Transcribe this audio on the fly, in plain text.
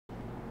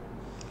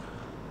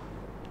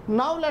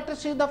Now let us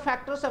see the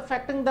factors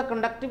affecting the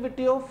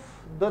conductivity of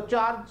the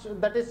charge,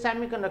 that is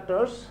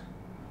semiconductors.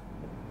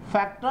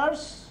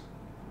 Factors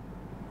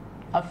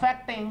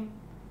affecting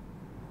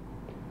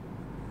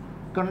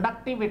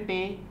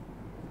conductivity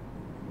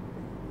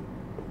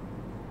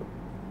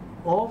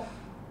of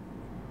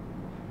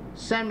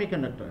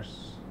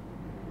semiconductors.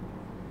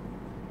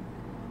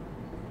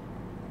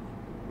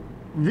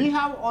 We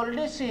have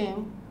already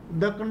seen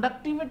the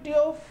conductivity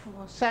of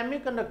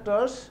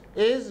semiconductors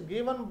is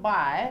given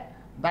by,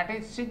 that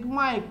is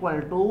sigma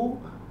equal to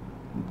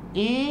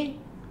E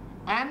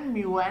n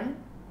mu n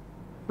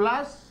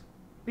plus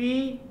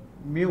P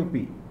mu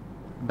P.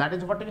 That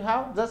is what we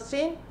have just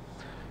seen.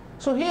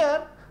 So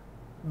here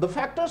the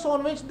factors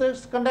on which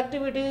this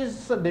conductivity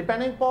is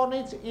depending upon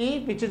is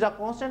E, which is a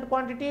constant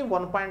quantity,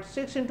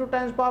 1.6 into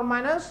 10 power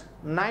minus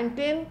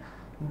 19,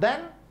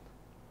 then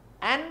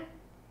N,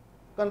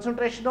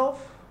 concentration of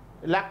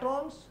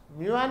electrons,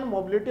 mu n,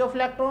 mobility of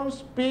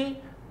electrons, P,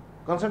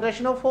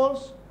 concentration of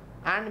holes,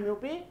 and mu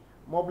P,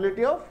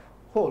 mobility of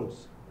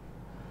holes.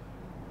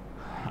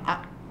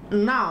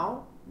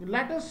 Now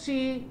let us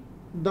see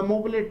the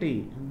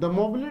mobility. The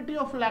mobility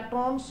of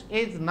electrons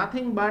is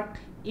nothing but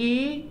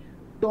E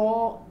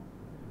tau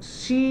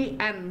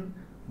Cn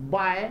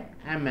by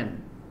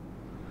Mn.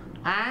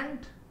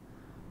 And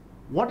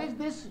what is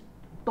this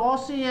tau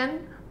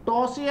Cn?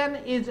 Tau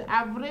Cn is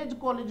average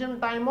collision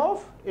time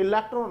of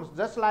electrons.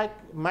 Just like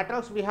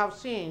metals we have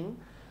seen,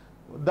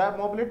 the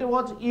mobility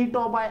was E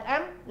tau by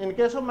M. In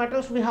case of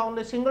metals we have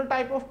only single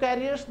type of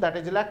carriers, that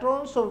is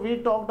electrons. So we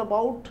talked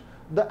about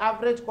the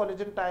average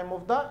collision time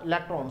of the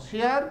electrons.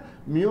 Here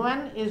mu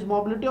n is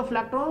mobility of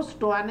electrons,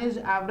 tau n is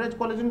average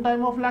collision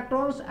time of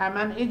electrons,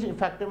 mn is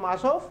effective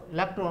mass of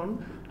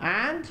electron,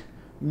 and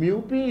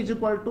mu p is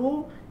equal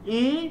to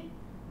E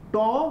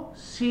tau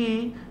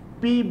c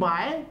p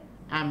by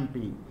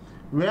mp,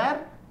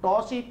 where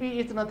tau cp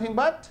is nothing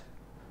but,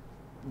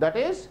 that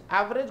is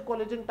average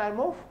collision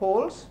time of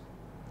holes,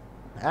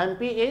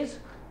 mp is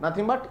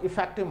nothing but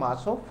effective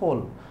mass of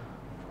hole.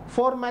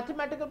 For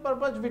mathematical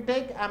purpose we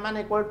take Mn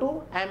equal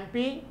to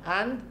Mp,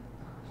 and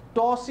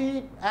tau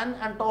Cn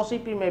and tau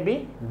Cp may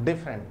be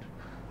different.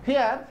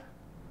 Here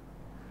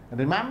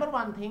remember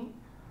one thing,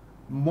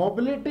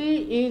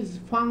 mobility is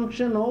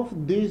function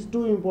of these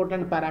two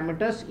important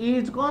parameters. E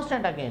is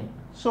constant again.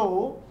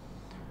 So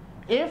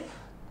if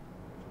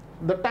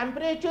the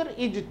temperature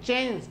is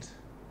changed,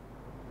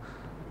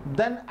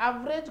 then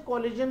average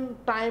collision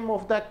time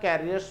of the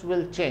carriers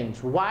will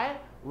change. Why?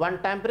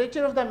 When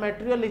temperature of the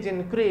material is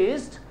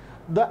increased,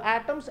 the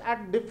atoms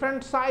at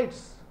different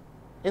sites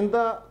in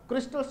the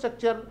crystal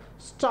structure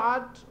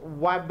start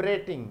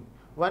vibrating.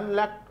 When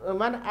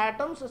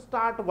atoms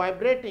start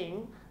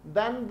vibrating,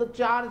 then the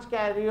charge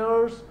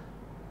carriers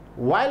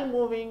while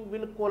moving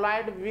will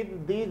collide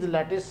with these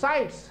lattice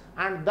sites,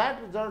 and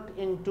that result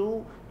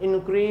into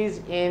increase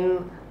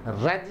in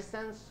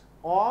resistance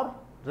or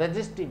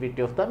resistivity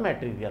of the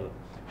material.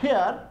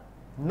 Here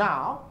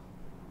now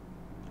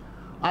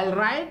I'll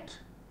write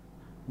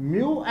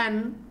mu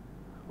n,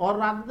 or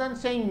rather than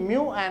saying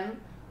mu n,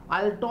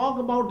 I'll talk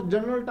about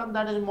general term,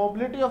 that is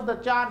mobility of the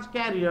charge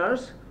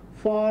carriers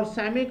for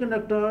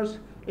semiconductors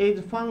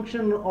is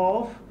function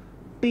of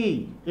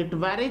T. It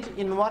varies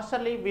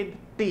inversely with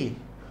T.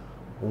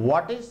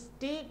 What is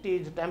T? T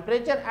is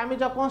temperature, m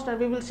is a constant.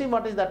 We will see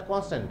what is that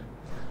constant.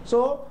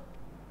 So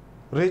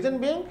reason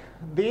being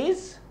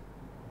these,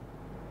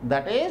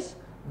 that is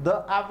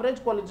the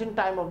average collision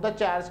time of the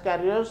charge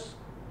carriers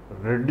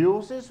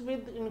reduces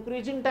with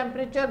increasing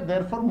temperature,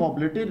 therefore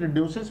mobility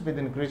reduces with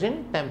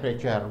increasing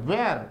temperature.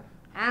 Where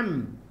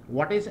m,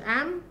 what is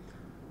m?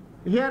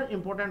 Here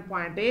important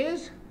point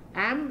is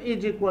m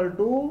is equal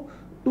to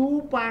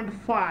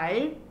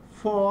 2.5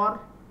 for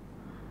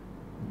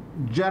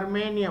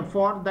germanium,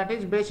 for that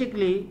is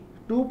basically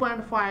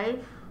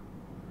 2.5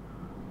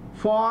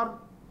 for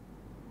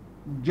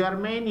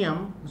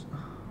germanium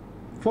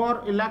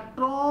for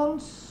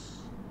electrons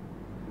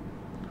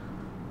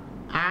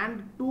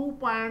and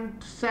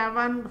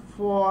 2.7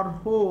 for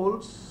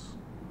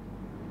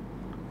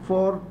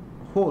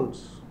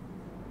holes,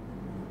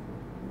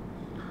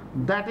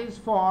 that is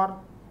for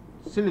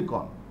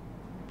silicon,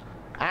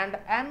 and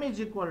m is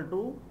equal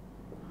to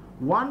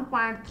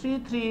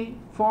 1.33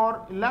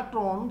 for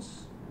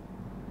electrons,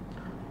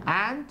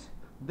 and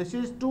this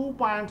is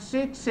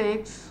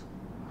 2.66,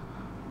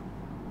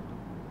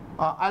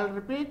 I'll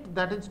repeat,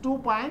 that is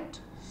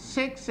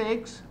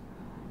 2.66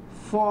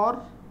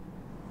 for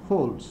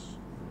holes.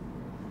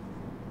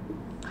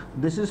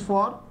 This is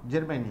for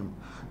germanium.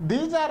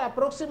 These are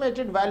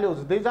approximated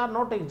values, these are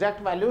not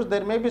exact values.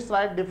 There may be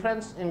slight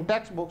difference in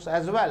textbooks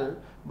as well,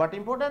 but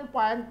important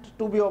point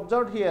to be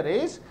observed here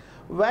is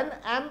when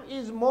m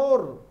is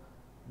more,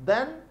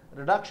 then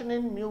reduction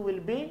in mu will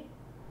be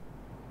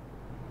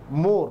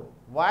more.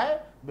 Why?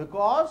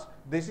 Because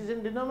this is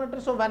in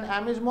denominator, so when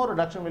m is more,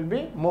 reduction will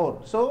be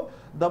more. So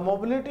the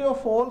mobility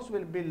of holes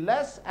will be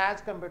less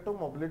as compared to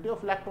mobility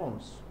of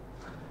electrons.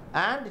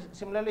 And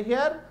similarly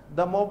here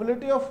the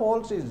mobility of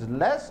holes is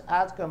less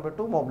as compared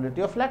to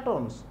mobility of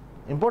electrons.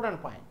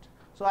 important point.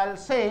 So I'll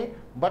say,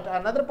 but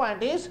another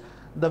point is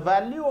the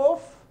value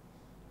of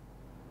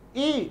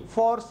E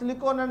for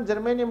silicon and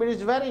germanium, it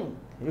is varying.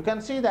 You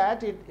can see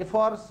that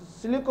for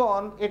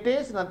silicon it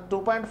is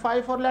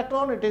 2.5 for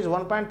electron, it is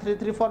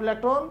 1.33 for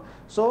electron.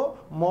 So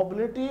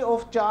mobility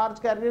of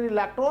charge carrier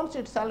electrons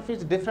itself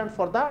is different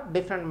for the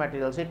different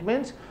materials. It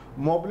means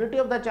mobility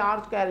of the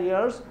charge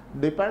carriers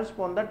depends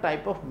upon the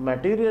type of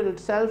material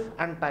itself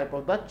and type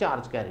of the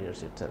charge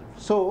carriers itself.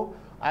 So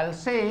I'll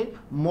say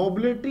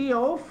mobility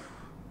of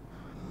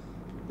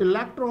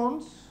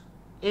electrons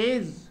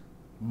is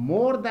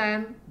more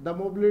than the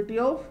mobility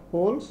of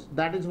holes.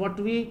 That is what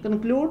we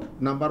conclude,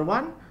 number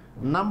one.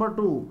 Number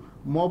two,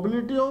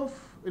 mobility of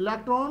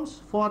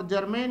electrons for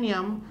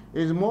germanium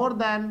is more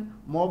than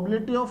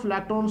mobility of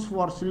electrons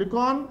for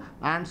silicon,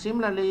 and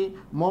similarly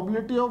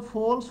mobility of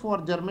holes for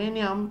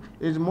germanium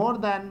is more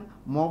than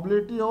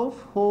mobility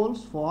of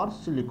holes for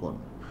silicon.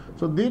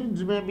 So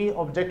these may be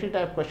objective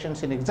type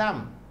questions in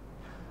exam.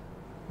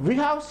 We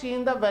have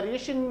seen the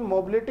variation in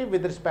mobility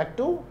with respect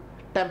to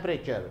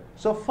temperature.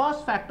 So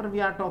first factor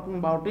we are talking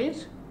about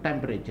is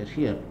temperature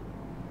here.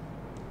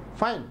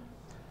 Fine.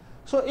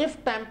 So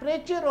if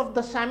temperature of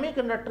the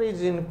semiconductor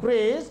is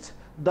increased,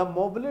 the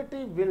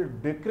mobility will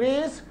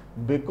decrease.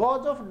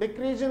 Because of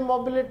decrease in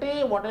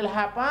mobility, what will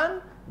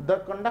happen? The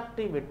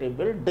conductivity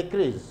will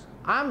decrease.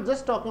 I am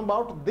just talking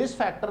about this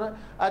factor,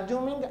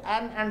 assuming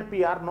N and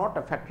P are not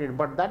affected,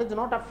 but that is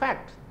not a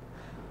fact.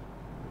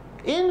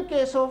 In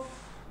case of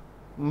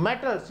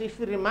metals, if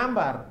you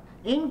remember,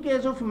 in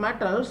case of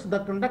metals, the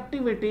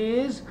conductivity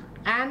is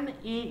Ne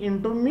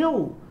into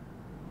mu.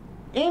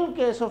 In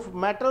case of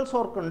metals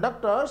or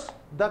conductors,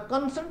 the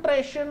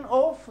concentration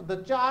of the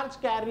charge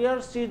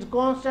carriers is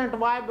constant.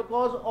 Why?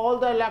 Because all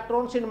the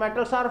electrons in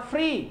metals are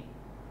free.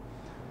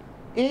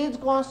 E is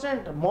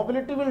constant.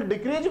 Mobility will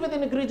decrease with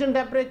increase in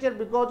temperature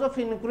because of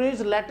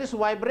increased lattice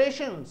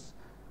vibrations.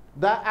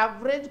 The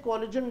average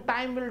collision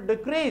time will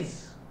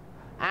decrease,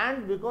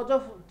 and because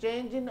of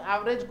change in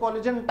average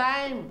collision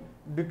time,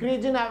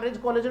 decrease in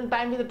average collision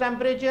time with the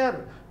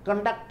temperature,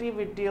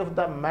 conductivity of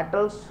the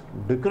metals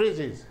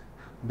decreases.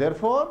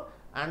 Therefore,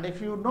 and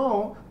if you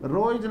know,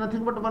 rho is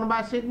nothing but 1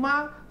 by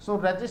sigma, so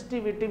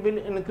resistivity will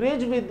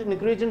increase with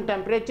increase in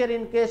temperature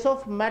in case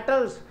of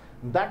metals.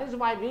 That is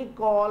why we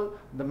call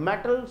the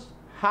metals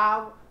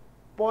have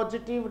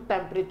positive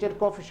temperature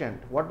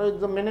coefficient. What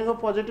is the meaning of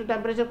positive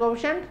temperature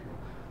coefficient?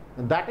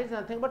 That is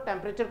nothing but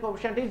temperature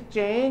coefficient is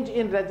change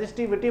in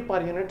resistivity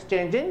per unit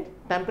change in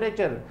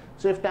temperature.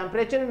 So if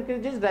temperature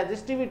increases,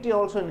 resistivity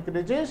also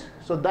increases.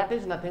 So that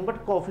is nothing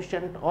but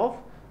coefficient of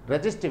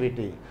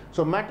resistivity.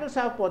 So metals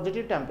have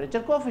positive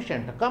temperature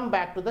coefficient. Come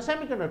back to the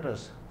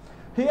semiconductors.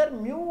 Here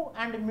mu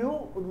and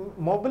mu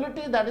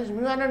mobility, that is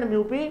mu n and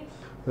mu p,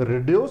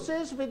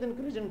 reduces with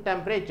increase in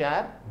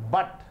temperature,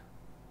 but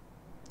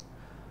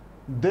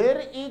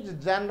there is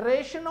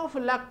generation of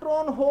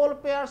electron hole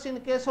pairs in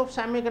case of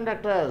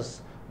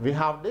semiconductors. We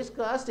have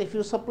discussed, if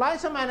you supply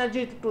some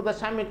energy to the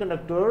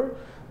semiconductor,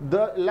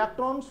 the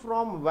electrons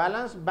from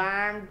valence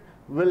band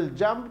will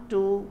jump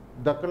to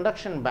the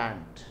conduction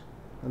band.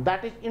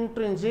 That is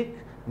intrinsic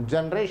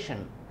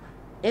generation.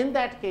 In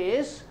that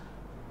case,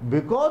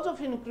 because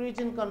of increase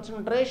in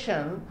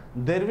concentration,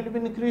 there will be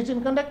increase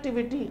in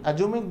conductivity,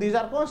 assuming these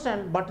are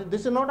constant, but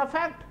this is not a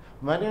fact.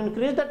 When you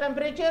increase the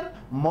temperature,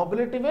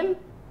 mobility will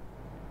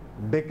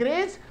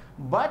decrease,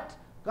 but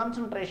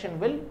concentration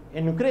will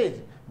increase.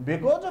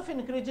 Because of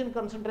increase in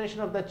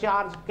concentration of the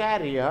charge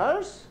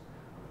carriers,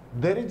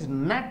 there is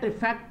net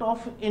effect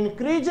of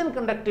increase in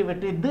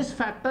conductivity. This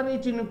factor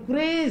is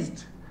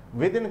increased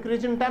with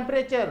increase in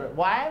temperature.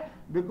 Why?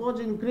 Because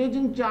increase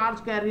in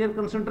charge carrier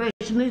concentration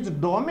is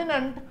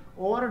dominant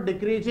over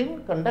decrease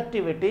in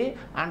conductivity,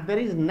 and there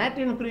is net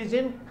increase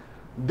in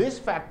this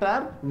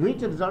factor,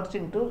 which results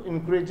into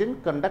increase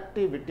in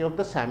conductivity of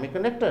the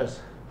semiconductors.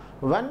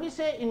 When we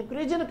say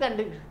increase in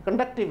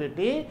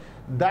conductivity,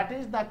 that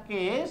is the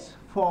case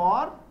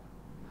for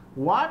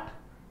what?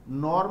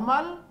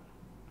 Normal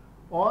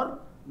or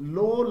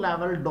low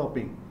level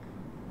doping.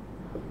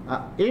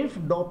 If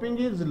doping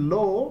is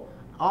low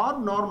or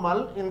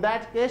normal, in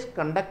that case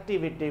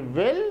conductivity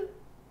will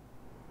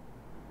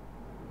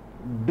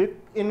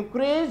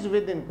increase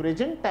with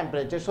increase in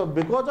temperature. So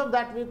because of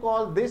that, we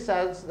call this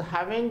as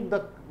having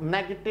the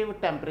negative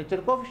temperature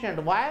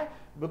coefficient. Why?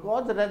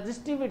 Because the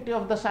resistivity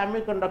of the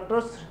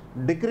semiconductors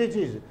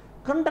decreases,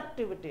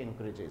 conductivity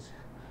increases.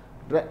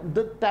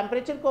 The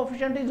temperature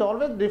coefficient is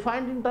always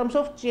defined in terms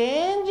of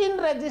change in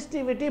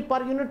resistivity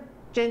per unit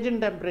change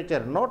in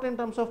temperature, not in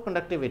terms of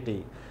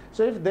conductivity.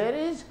 So if there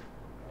is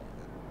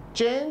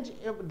change,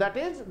 that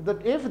is,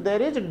 if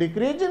there is a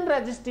decrease in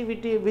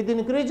resistivity with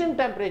increase in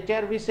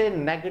temperature, we say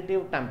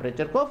negative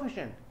temperature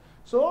coefficient.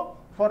 So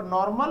for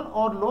normal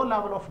or low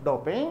level of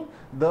doping,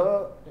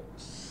 the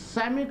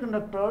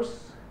semiconductors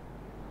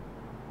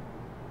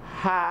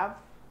have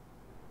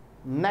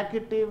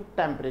negative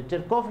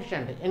temperature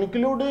coefficient,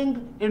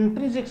 including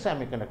intrinsic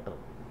semiconductor.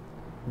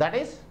 That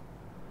is,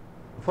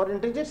 for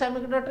intrinsic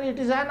semiconductor it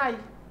is Ni.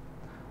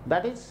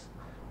 That is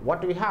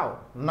what we have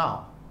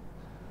now.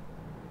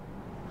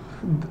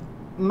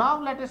 Now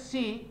let us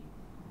see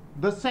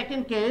the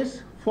second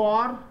case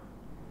for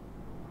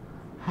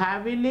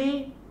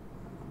heavily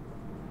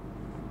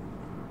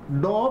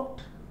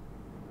doped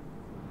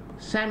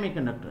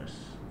semiconductors.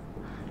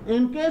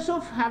 In case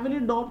of heavily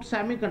doped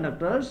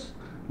semiconductors,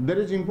 there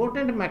is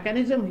important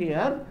mechanism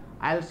here.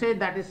 I'll say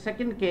that is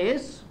second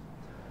case.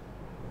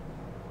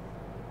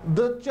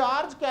 The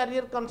charge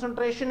carrier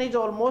concentration is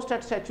almost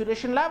at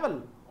saturation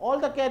level. All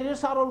the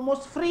carriers are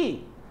almost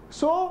free.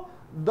 So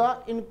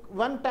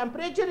when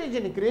temperature is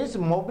increased,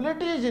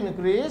 mobility is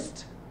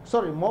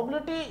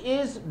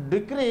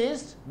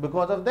decreased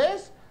because of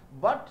this,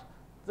 but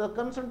the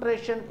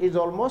concentration is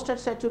almost at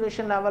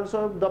saturation level,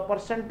 so the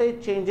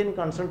percentage change in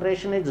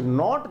concentration is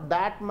not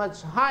that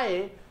much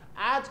high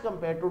as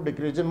compared to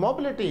decrease in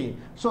mobility.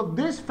 So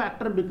this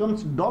factor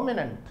becomes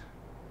dominant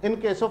in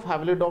case of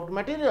heavily doped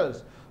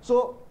materials.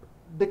 So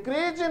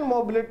decrease in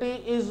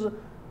mobility is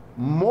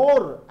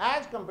more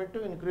as compared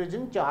to increase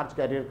in charge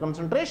carrier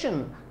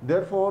concentration.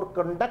 Therefore,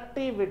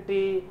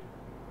 conductivity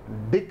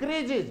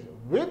decreases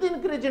with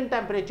increase in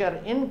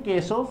temperature in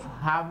case of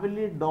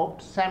heavily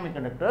doped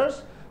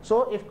semiconductors.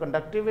 So if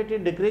conductivity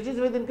decreases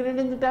with increase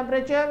in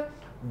temperature,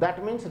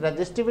 that means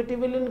resistivity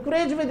will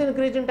increase with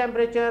increase in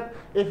temperature.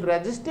 If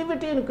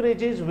resistivity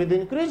increases with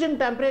increase in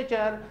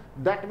temperature,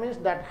 that means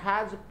that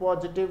has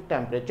positive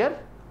temperature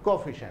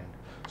coefficient.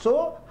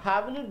 So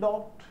heavily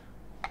doped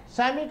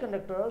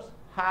semiconductors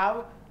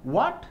have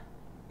what?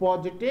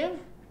 Positive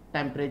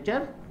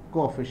temperature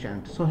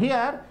coefficient. So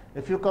here,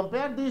 if you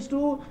compare these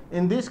two,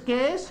 in this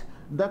case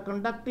the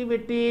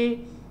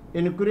conductivity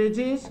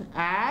increases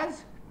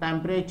as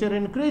temperature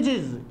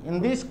increases. In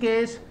this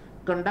case,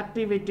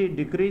 conductivity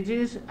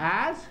decreases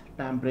as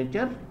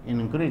temperature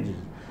increases.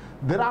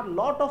 There are a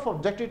lot of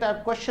objective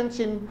type questions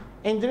in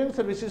engineering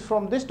services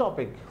from this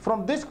topic,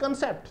 from this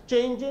concept,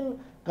 change in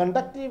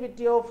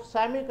conductivity of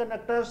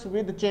semiconductors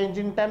with change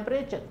in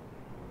temperature.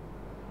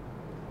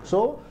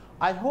 So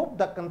I hope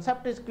the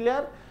concept is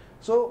clear.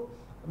 So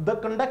the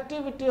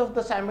conductivity of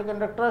the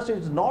semiconductors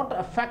is not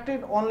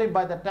affected only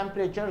by the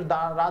temperature,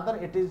 rather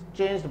it is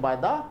changed by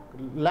the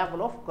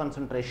level of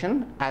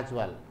concentration as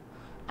well.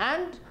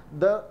 And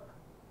the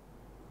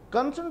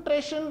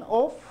concentration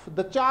of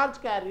the charge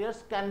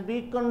carriers can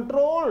be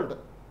controlled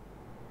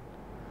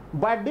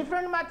by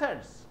different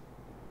methods.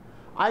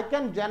 I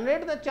can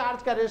generate the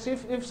charge carriers.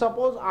 If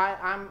suppose I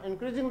am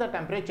increasing the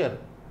temperature,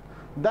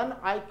 then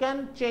I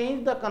can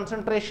change the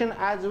concentration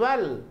as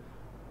well.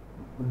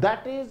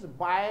 That is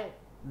by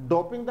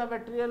doping the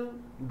material,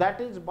 that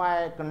is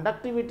by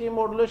conductivity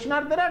modulation,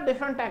 or there are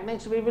different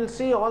techniques. We will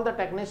see all the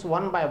techniques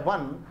one by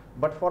one,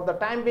 but for the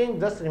time being,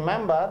 just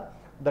remember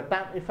the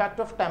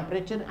effect of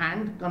temperature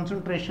and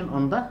concentration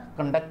on the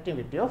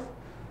conductivity of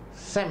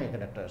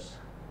semiconductors.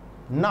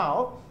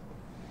 Now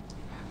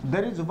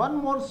there is one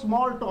more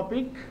small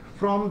topic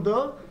from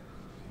the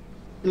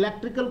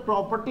electrical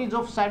properties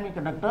of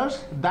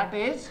semiconductors, that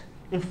is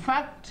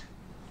effect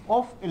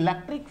of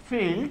electric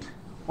field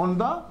on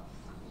the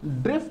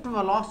drift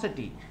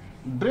velocity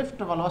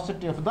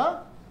of the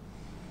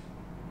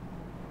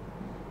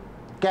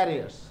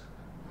carriers.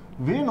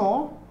 We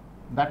know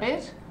that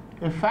is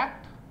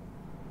effect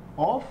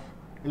of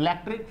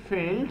electric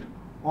field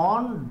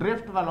on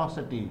drift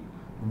velocity.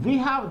 We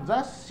have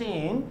just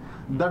seen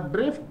the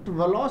drift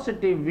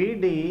velocity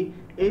Vd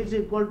is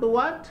equal to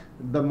what?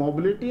 The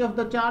mobility of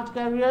the charge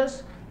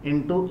carriers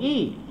into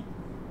E.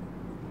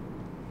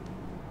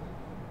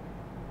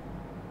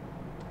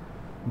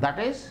 That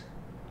is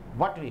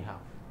what we have.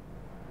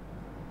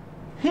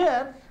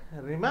 Here,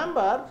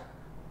 remember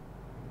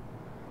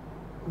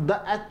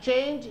the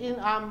change in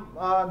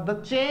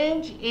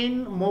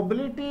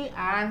mobility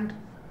and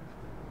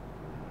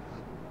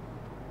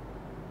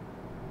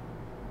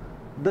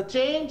the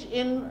change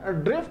in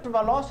drift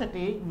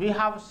velocity we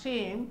have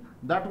seen,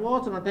 that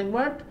was nothing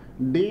but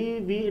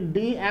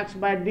dx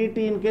by dt.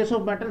 In case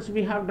of metals,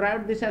 we have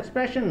derived this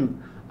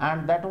expression,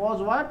 and that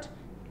was what?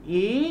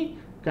 E,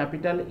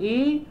 capital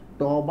E,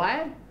 tau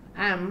by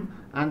m,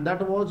 and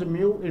that was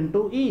mu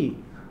into E.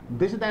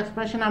 This is the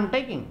expression I am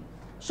taking.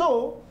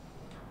 So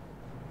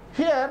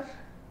here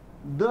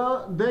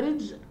there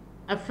is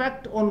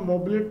effect on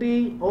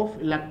mobility of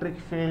electric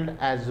field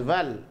as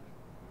well.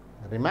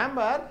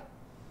 Remember,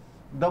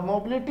 the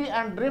mobility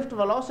and drift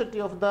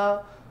velocity of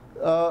the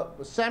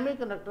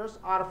semiconductors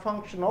are a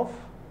function of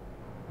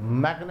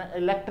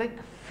electric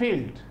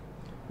field.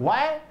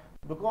 Why?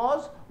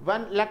 Because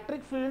when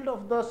electric field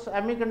of the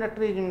semiconductor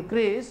is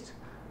increased,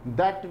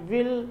 that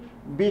will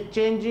be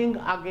changing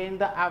again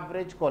the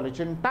average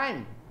collision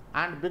time,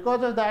 and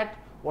because of that,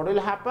 what will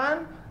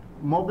happen?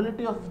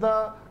 Mobility of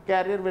the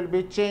carrier will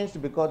be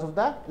changed because of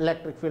the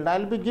electric field. I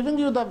will be giving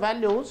you the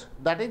values,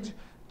 that is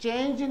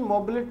change in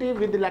mobility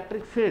with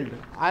electric field.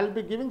 I will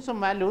be giving some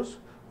values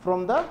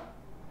from the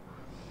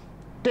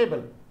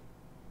table.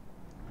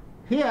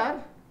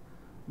 Here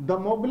the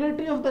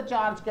mobility of the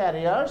charge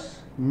carriers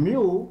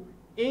mu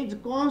is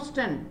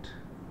constant.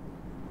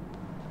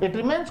 It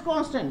remains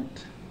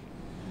constant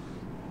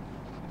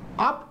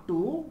up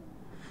to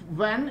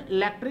when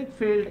electric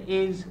field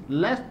is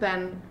less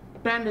than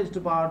 10 raised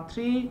to power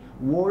 3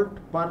 volt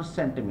per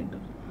centimeter.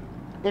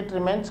 It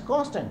remains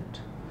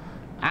constant,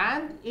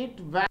 and it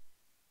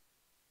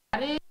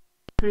varies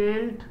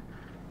field.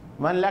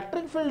 When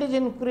electric field is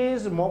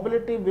increased,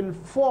 mobility will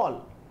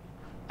fall,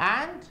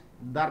 and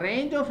the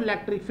range of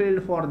electric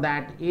field for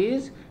that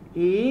is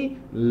E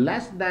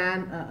less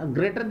than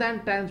greater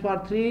than 10 to the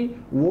power 3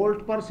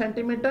 volt per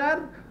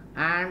centimeter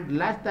and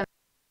less than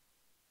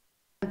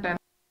 10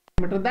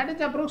 centimeter. That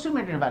is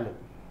approximated value,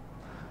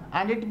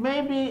 and it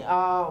may be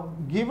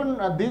given,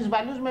 these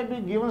values may be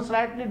given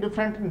slightly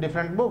different in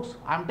different books.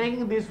 I am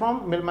taking this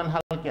from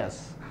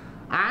Millman-Halkias,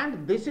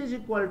 and this is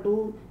equal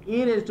to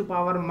E raised to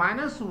power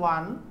minus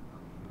 1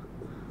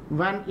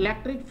 when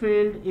electric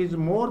field is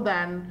more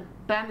than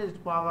 10 raised to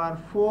power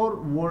 4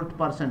 volt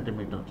per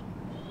centimeter.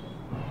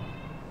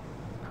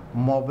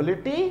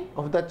 Mobility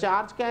of the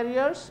charge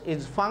carriers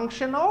is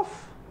function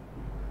of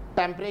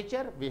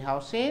temperature. We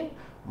have seen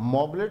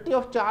mobility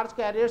of charge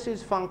carriers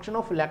is function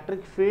of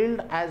electric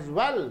field as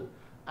well,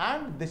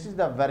 and this is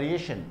the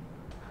variation.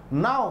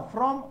 Now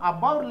from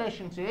above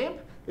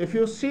relationship, if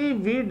you see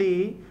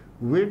VD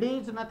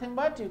is nothing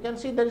but, you can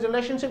see there is a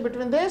relationship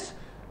between this.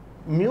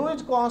 Mu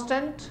is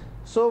constant,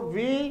 so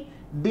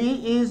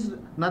VD is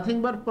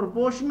nothing but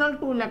proportional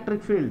to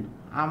electric field.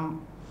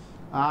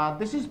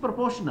 This is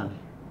proportional,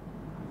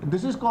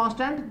 this is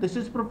constant, this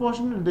is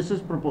proportional, this is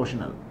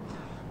proportional.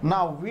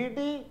 Now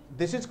VD,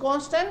 this is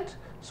constant,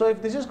 so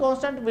if this is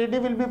constant,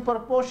 VD will be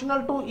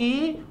proportional to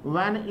E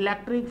when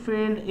electric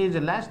field is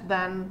less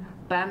than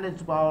 10 raised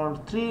to power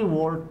 3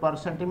 volt per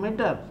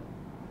centimeter.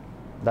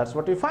 That's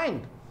what you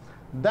find.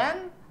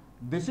 Then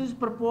this is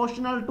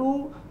proportional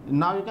to,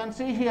 now you can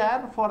see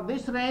here, for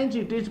this range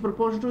it is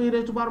proportional to E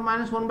raised to power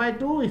minus 1 by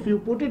 2. If you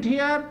put it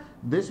here,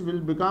 this will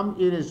become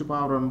E raised to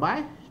power 1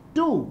 by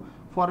 2.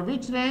 For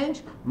which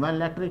range? When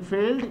electric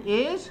field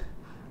is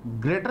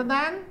greater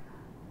than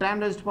 10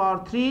 raised to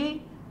power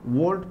 3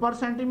 volt per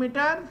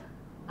centimeter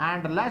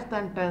and less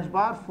than 10 to the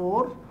power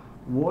 4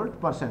 volt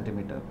per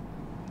centimeter.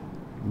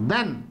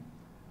 Then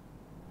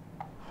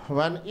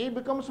when E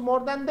becomes more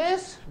than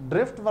this,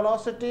 drift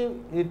velocity,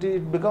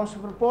 it becomes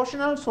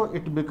proportional, so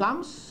it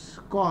becomes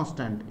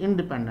constant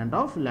independent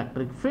of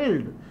electric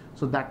field.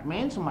 So that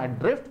means my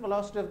drift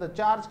velocity of the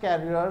charge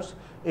carriers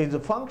is a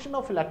function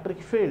of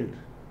electric field.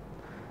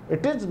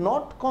 It is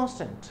not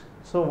constant.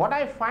 So what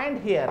I find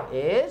here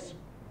is,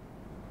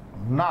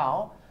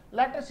 now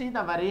let us see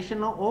the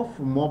variation of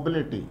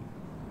mobility.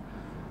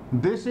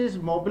 This is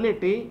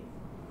mobility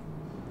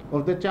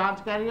of the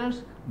charge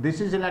carriers, this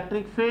is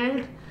electric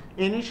field.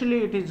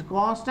 Initially it is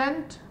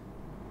constant,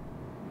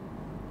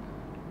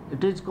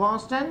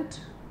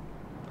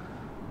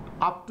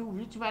 up to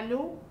which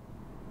value?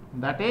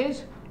 That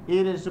is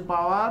E raised to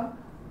power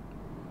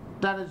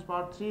 10 raised to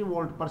power 3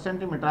 volt per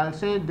centimeter. I will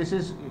say this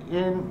is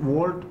in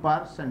volt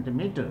per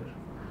centimeter,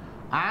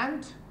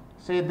 and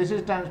say this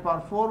is 10 raised to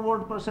power 4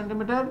 volt per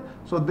centimeter.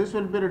 So this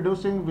will be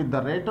reducing with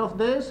the rate of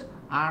this,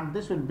 and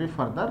this will be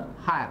further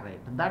higher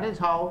rate. That is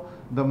how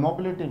the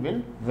mobility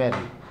will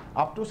vary.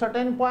 Up to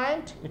certain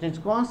point it is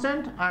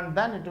constant, and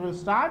then it will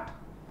start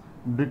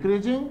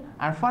decreasing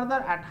and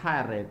further at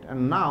higher rate.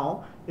 And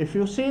now if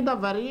you see the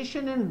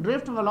variation in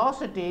drift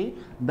velocity,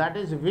 that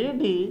is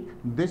VD,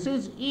 this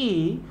is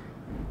E.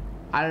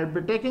 I will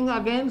be taking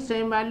again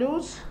same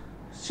values.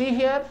 See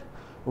here,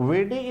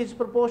 VD is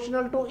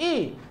proportional to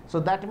E, so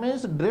that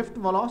means drift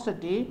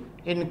velocity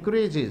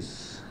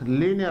increases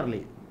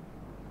linearly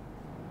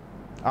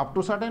up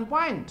to certain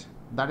point,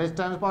 that is 10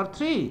 to the power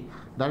 3,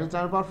 that is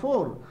 10 to the power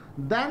 4.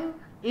 Then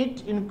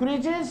it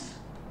increases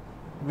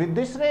with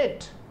this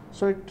rate,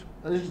 so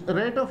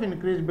rate of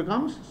increase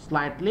becomes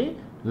slightly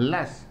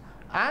less,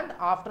 and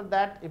after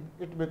that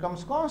it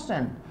becomes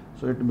constant,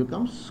 so it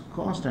becomes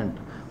constant.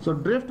 So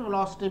drift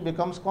velocity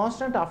becomes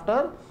constant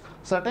after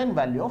certain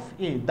value of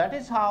E. That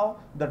is how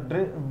the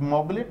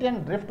mobility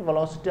and drift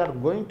velocity are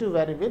going to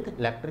vary with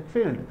electric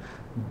field.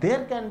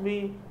 There can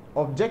be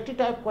objective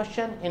type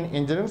question in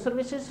engineering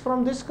services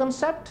from this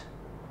concept,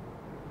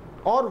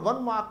 or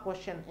 1 mark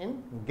question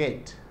in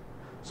GATE.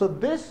 So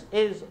this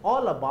is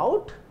all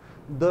about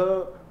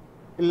the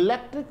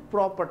electric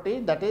property,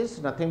 that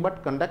is nothing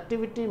but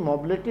conductivity,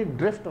 mobility,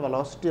 drift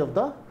velocity of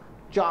the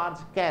charge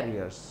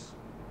carriers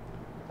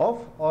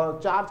or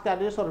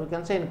we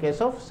can say in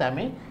case of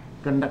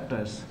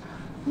semiconductors.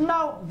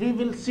 Now we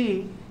will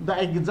see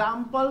the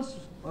examples,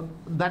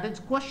 that is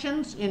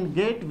questions in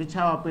GATE which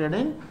have appeared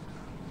in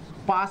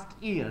past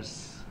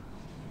years.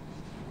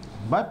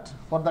 But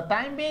for the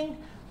time being,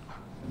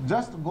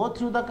 just go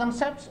through the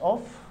concepts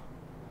of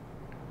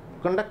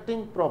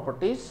conducting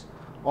properties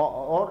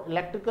or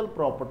electrical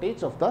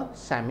properties of the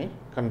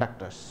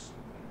semiconductors.